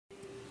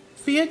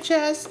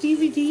VHS,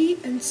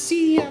 DVD, and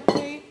CD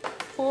update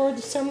for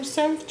December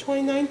 7th,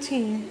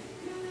 2019.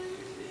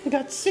 We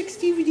got 6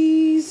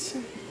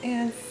 DVDs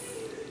and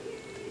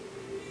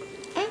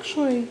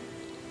actually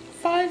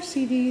 5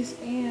 CDs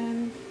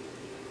and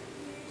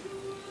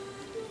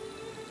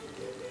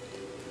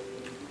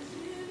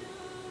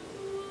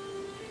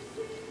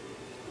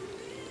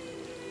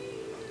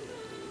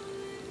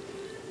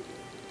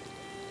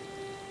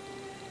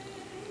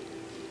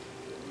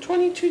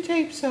 .22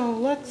 tapes, so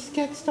let's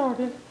get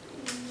started.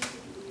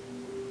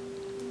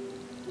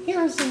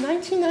 Here's the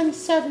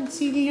 1997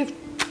 CD of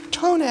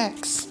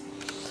Tonex,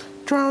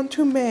 Drawn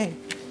to May.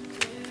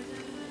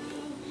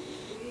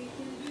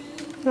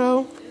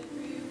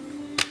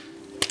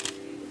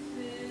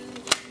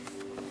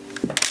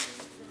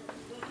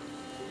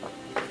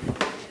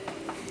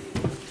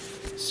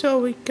 So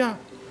we got,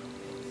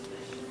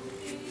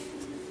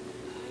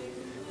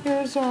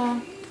 here's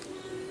a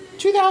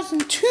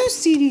 2002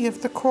 CD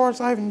of The Corrs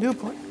Live in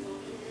Newport.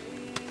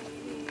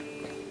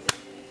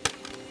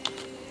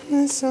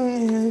 This one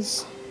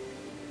is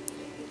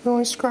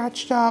really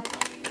scratched up.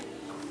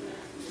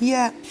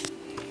 Yeah,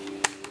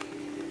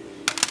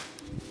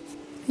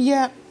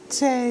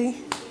 it's a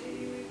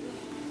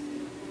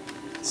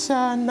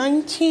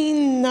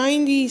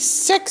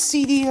 1996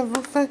 CD of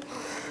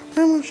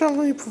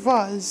Refreshment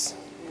Fuzz.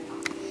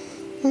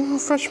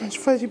 Refreshments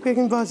fuzzy, big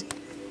and buzzy.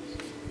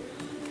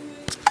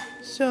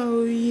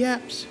 So,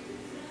 yep.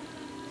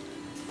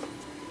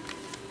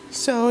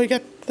 So we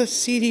got the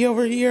CD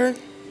over here.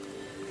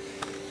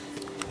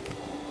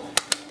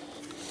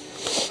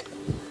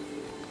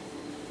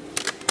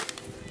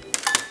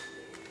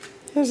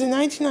 There's a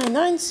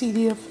 1999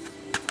 CD of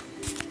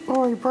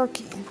Lori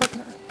Berkey.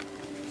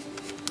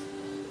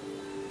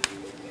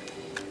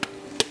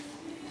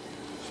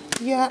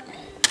 Yeah.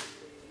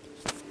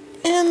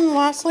 And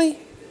lastly,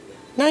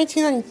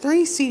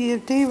 1993 CD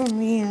of David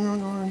Me and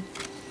Ron Oren.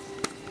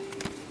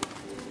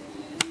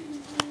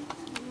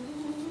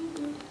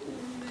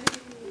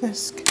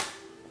 Disc.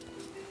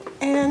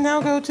 And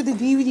now go to the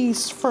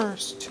DVDs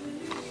first.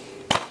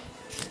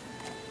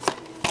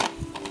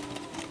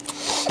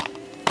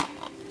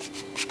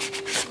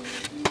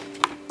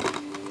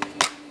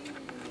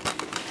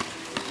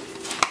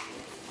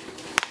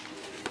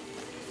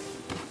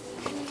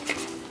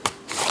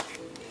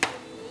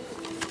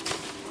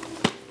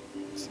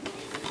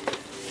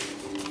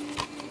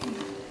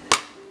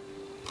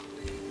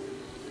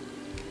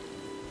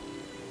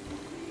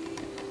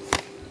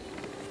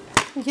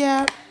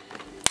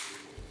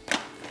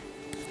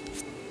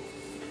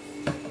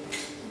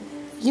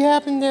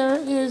 Yep, and there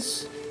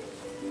is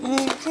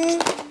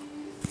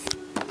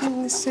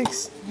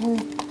 6.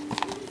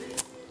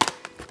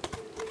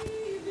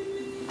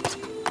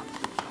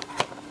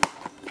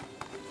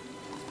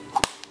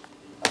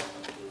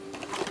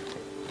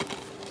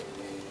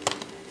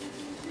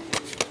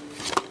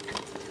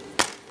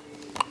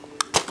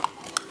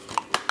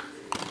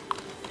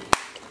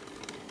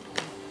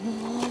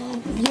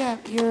 Yeah,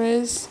 here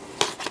is.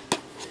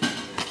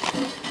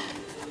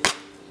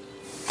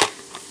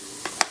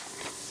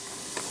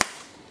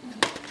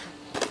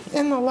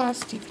 And the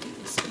last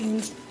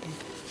DVDs.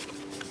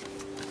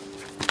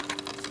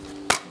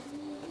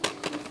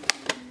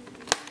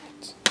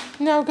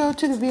 Now go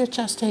to the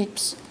VHS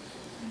tapes.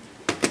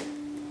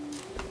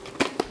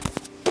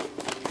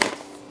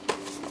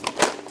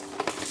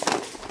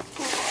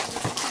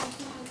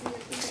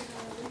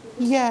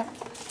 Yeah.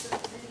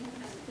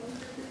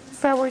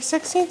 February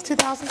 16th,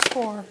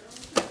 2004.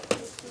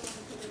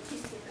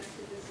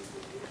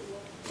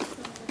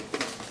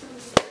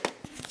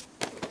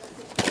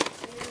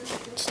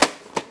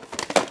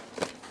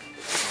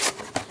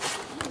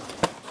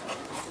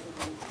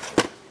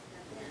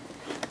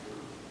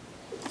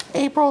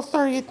 April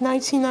 30th,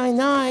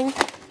 1999.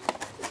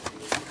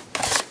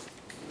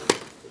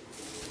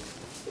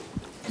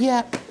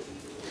 Yep.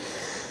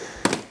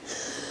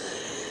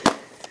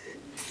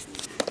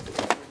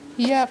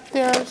 Yep,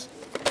 there's.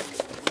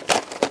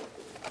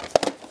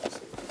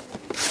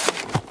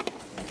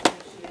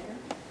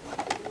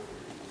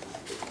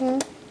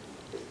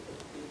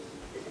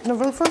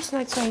 November 1st,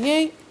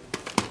 1998.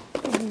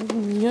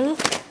 Yeah.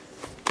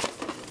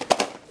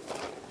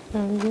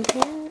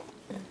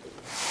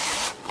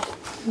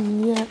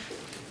 Yeah.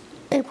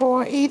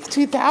 April 8th,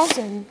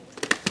 2000.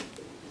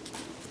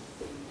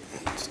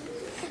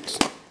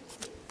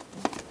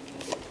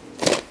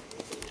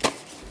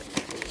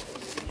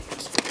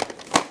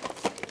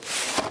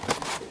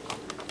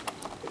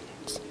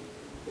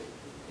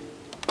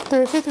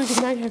 Thursday through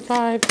the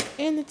 995,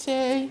 and it's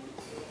a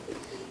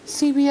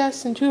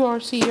CBS and 2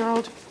 RC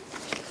World.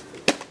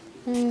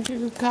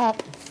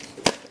 Cop.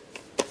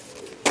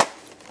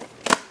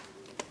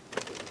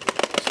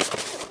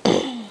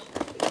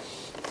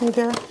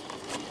 There.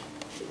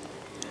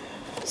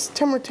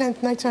 September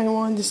 10th,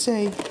 1991, to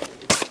say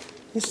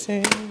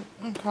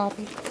on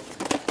copy.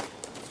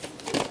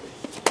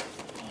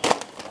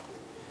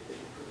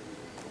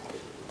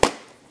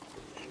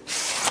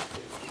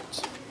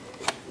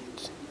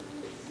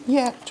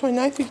 Yeah,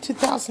 29th week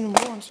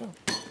 2001, so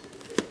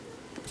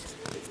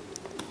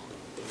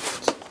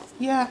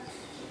Yeah.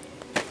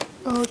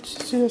 Oh,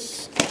 it's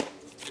this.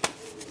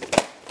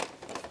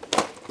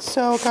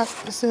 So got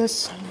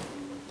this.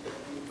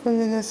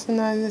 Putting this and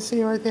that, this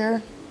here right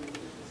there.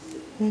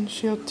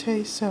 Windshield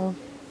tape, so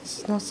this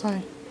is no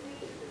sign.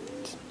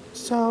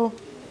 So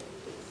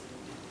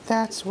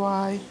that's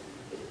why.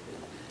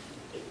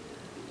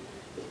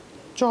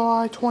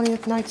 July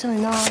 20th,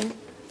 1999.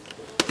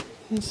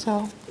 And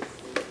so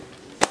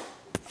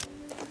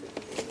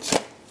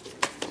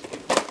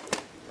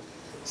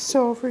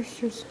over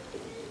here's,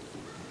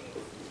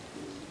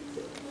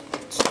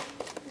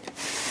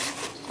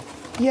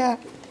 yeah,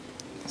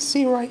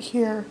 see right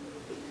here.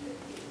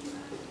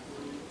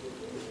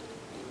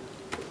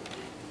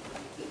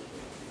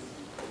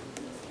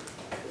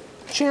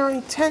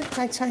 January 10th,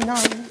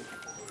 1999.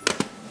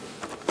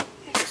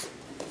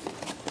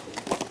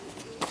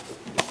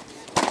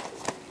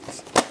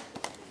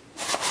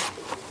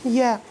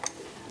 Yeah.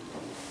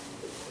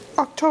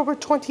 October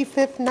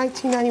 25th,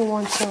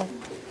 1991, so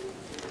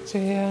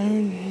yeah,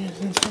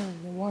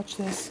 watch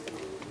this.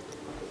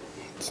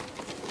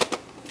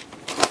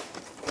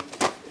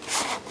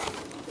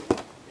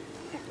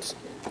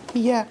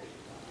 Yeah.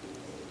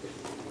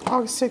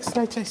 August 6th,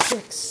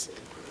 1996.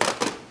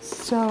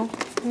 So,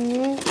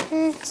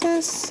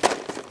 this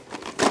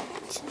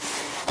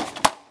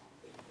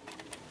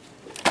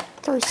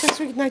 36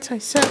 week,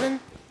 1997.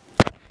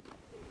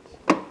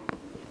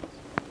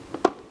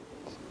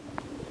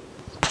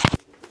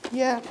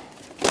 Yeah.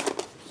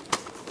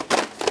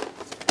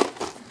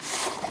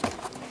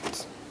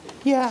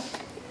 Yeah.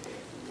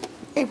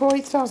 April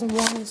 8th,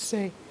 2001, let's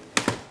see.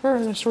 Where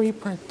is this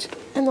reprint?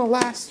 And the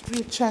last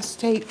VHS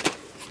tape.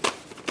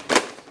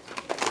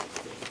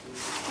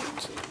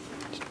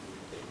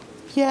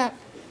 Yeah.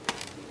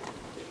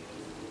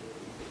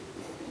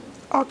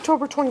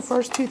 October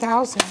 21st,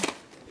 2000.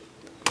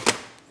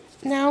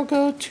 Now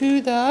go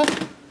to the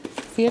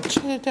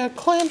VHS, the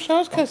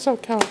clamshell, because it's so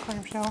called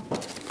clamshell.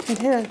 And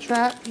here a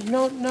trap. You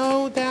don't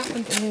know that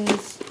one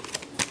is.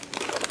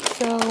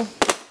 So,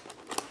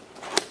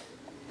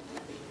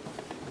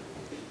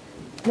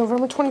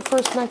 November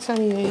 21st,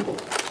 1998.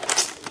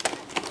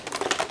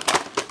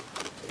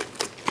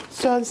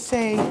 So to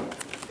say,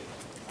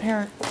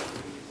 parent,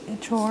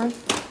 chore.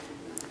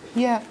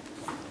 Yeah.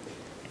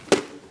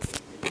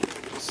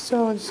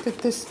 So let's get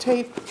this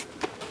tape.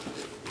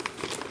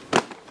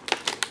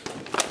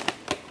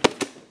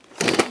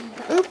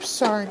 Oops,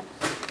 sorry.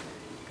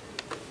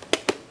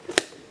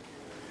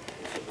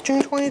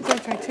 June 20th,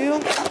 2022.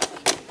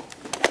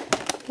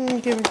 I'm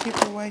giving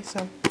people away,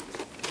 so.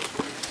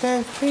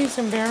 Then please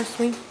embarrass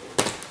me.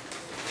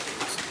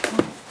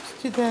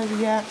 Let's do that,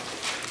 yeah.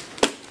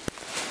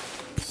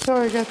 So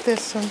I got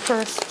this one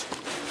first.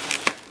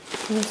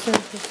 This is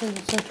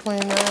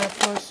 29,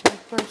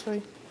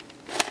 firstly.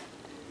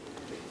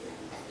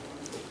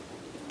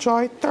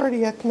 July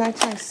 30th,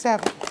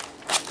 1997.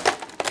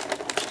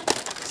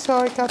 So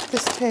I got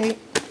this tape.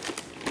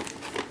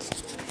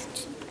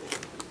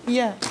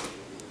 Yeah.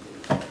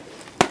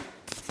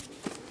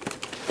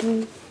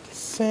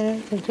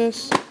 Same with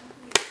this.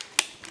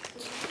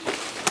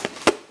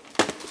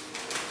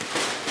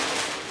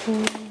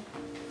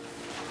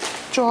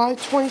 July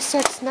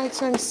 26th,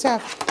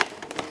 1997.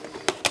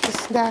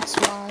 That's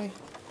why.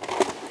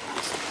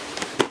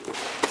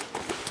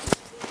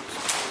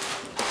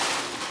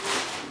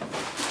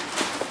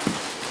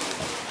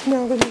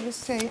 Now I'm going to do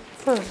this tape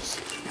first.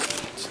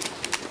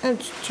 And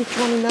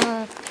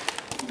 229.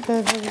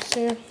 Then I'm going to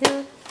see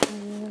here.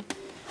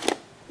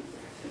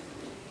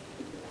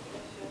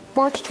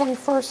 March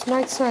 21st,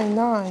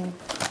 1999.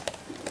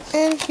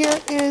 And here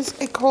is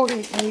a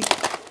Colgate tape.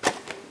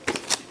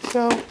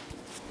 So,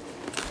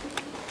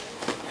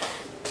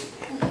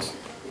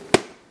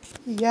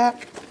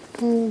 yep, I'm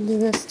going to do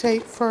this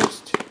tape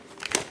first.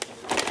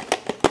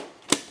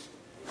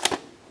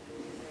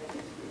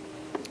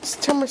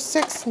 September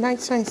 6th,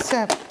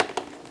 1997.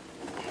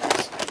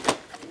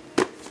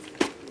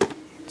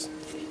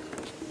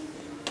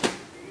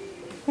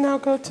 Now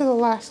go to the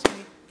last tape.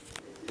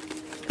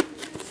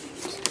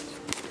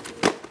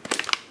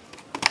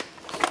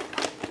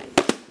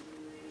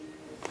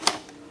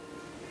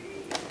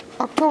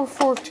 October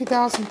 4th,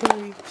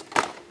 2003.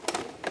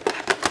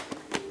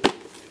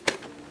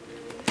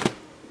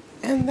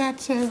 And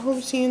that's it. Hope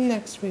to see you in the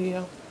next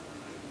video.